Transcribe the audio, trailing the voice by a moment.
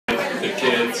the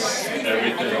kids,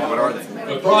 everything. What are they?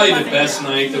 But probably the best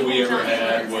night that we ever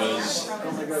had was the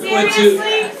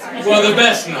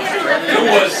best night. It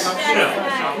was,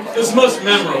 it was most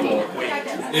memorable.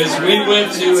 Is we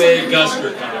went to a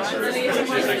Guster concert,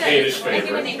 which is a Kadish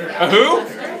favorite. A who?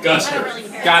 Guster.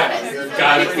 Got it.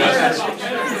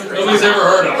 Guster. Nobody's ever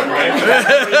heard of it, right?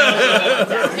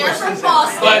 They're from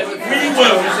Boston. But we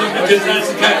will, because that's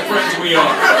the kind of friends we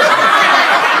are.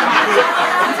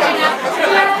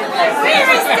 We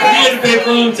had to pay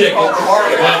for own tickets, but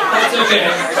that's okay.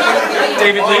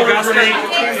 David Lee Guster.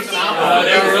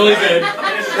 They were really good.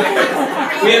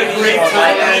 We had a great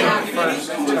time.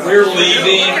 We were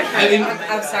leaving. I think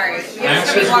I'm sorry.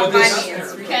 Max was with us.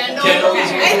 Kendall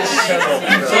was with us.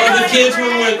 So the kids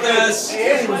were with us.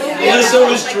 Melissa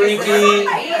was drinking.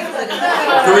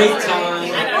 Great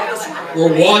time.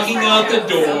 We're walking out the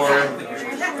door,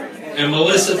 and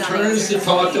Melissa turns to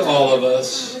talk to all of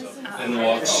us and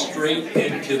walks straight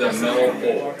into the metal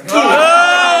hole.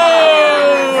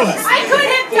 I could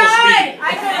have died.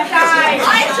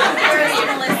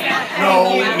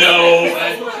 No.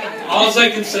 All I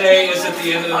can say is at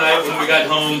the end of the night when we got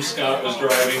home, Scott was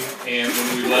driving, and when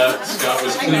we left, Scott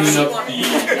was cleaning up the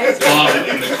vomit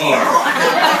in the car.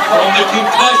 From the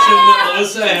concussion that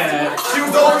Melissa had. She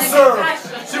was overserved.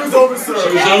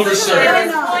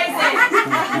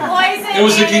 It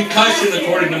was a concussion,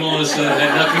 according to Melissa. It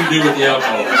had nothing to do with the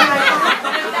alcohol.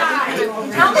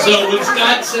 So when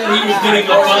Scott said he was getting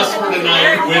a bus for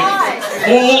tonight with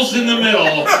holes in the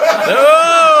middle,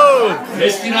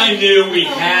 Misty and I knew we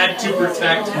had to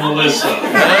protect Melissa.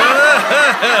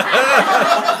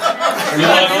 We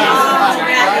love you.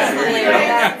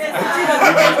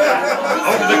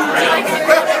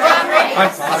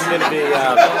 I'm going to be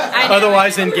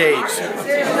otherwise engaged.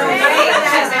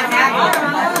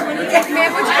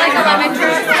 Ma'am, would you like a lemon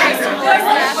juice?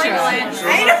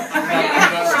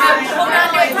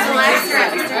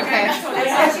 Okay.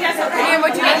 Ma'am,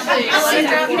 would you like a lemon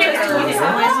drop?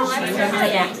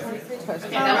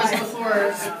 That was before.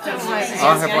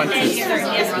 I'll have one too.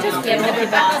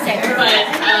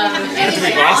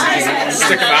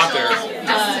 Stick them out there.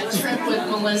 Trip with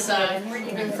Melissa.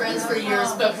 We've been friends for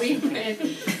years, but we went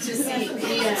to see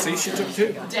Ian. See, she took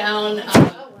two. Down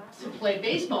to play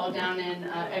baseball down in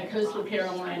at Coastal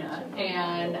Carolina,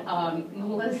 and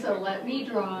Melissa let me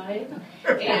drive, and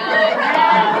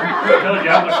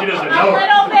She doesn't know.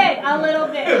 A little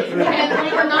bit. and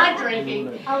we were not drinking,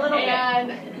 A little bit.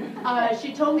 and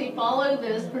she told me follow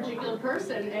this particular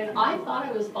person, and I thought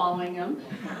I was following him,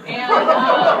 and I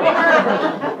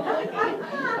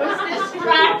was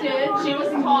distracted. She was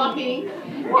talking,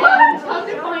 and come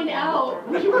to find out,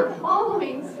 we were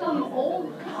following some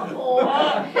old couple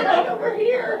right over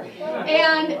here,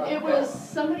 and it was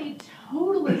somebody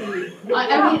totally. I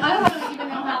don't even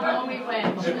know how long we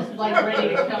went. She was like ready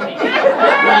to kill me, but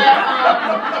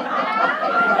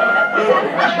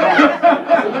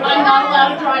I'm not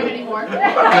allowed to drive anymore. We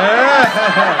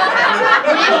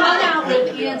hung out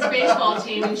with Ian's baseball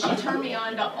team, and she turned me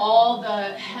on to all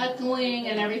the heckling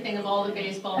and everything of all the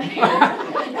baseball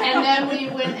fans. And then we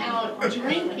went out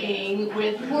drinking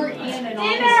with poor Ian and all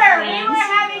his friends. We were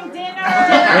having dinner.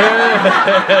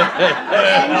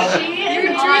 And she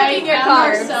and I found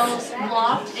ourselves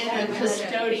locked in a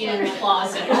custodian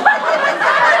closet.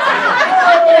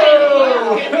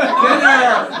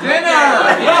 Dinner!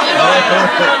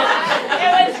 It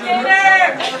was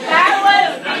dinner. That was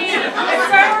the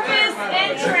service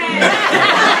entrance.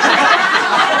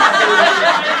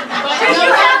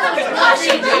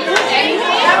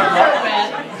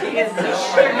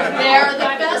 They're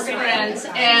the best friends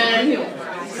and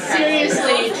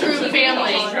seriously true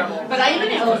family. But I even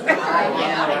have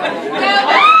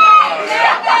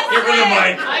Get rid of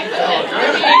Mike.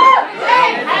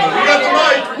 We got the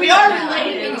mic. We are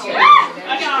related. We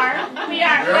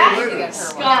are.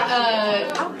 Scott,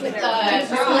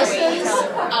 Melissa's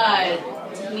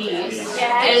niece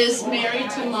is married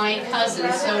to my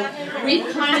cousin, so we've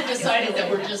kind of decided that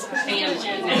we're just family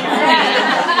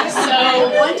now. So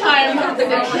one time, when the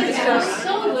kids were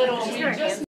so little, we just